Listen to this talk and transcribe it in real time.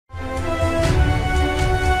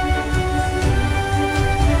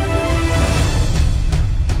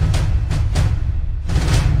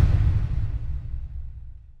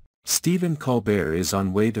Stephen Colbert is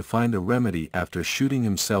on way to find a remedy after shooting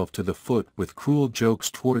himself to the foot with cruel jokes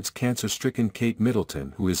towards cancer-stricken Kate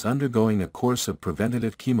Middleton, who is undergoing a course of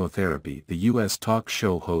preventative chemotherapy. The U.S. talk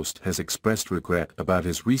show host has expressed regret about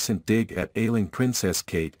his recent dig at ailing Princess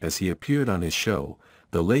Kate as he appeared on his show,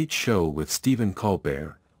 The Late Show with Stephen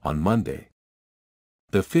Colbert, on Monday.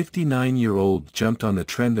 The 59-year-old jumped on the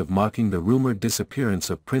trend of mocking the rumored disappearance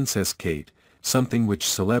of Princess Kate, something which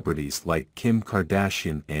celebrities like Kim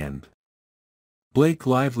Kardashian and Blake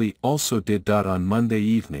Lively also did. On Monday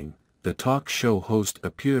evening, the talk show host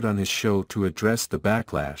appeared on his show to address the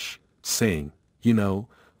backlash, saying, "You know,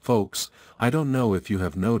 folks, I don't know if you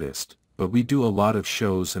have noticed, but we do a lot of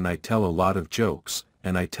shows and I tell a lot of jokes,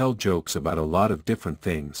 and I tell jokes about a lot of different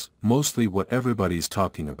things, mostly what everybody's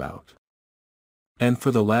talking about. And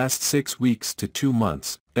for the last 6 weeks to 2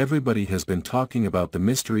 months, everybody has been talking about the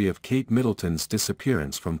mystery of Kate Middleton's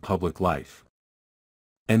disappearance from public life.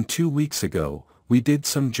 And 2 weeks ago, we did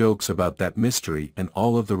some jokes about that mystery and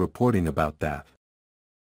all of the reporting about that.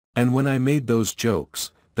 And when I made those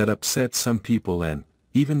jokes, that upset some people, and,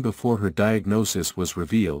 even before her diagnosis was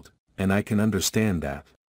revealed, and I can understand that.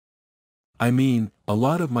 I mean, a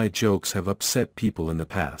lot of my jokes have upset people in the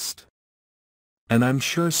past. And I'm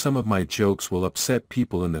sure some of my jokes will upset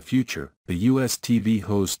people in the future," the US TV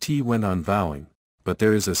host went on, vowing, "But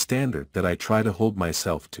there is a standard that I try to hold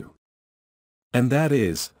myself to. And that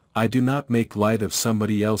is, I do not make light of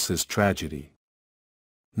somebody else's tragedy.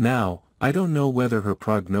 Now, I don't know whether her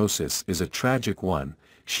prognosis is a tragic one.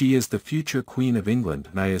 She is the future Queen of England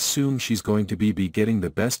and I assume she's going to be getting the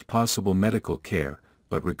best possible medical care,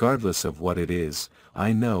 but regardless of what it is,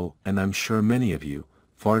 I know, and I'm sure many of you,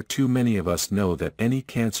 far too many of us know, that any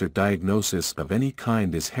cancer diagnosis of any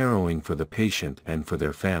kind is harrowing for the patient and for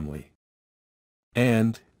their family.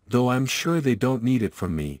 And, though I'm sure they don't need it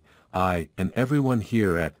from me, I, and everyone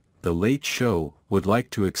here at The Late Show, would like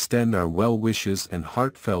to extend our well wishes and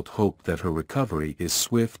heartfelt hope that her recovery is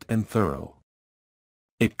swift and thorough."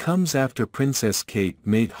 It comes after Princess Kate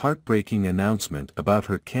made heartbreaking announcement about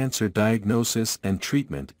her cancer diagnosis and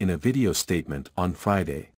treatment in a video statement on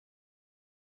Friday.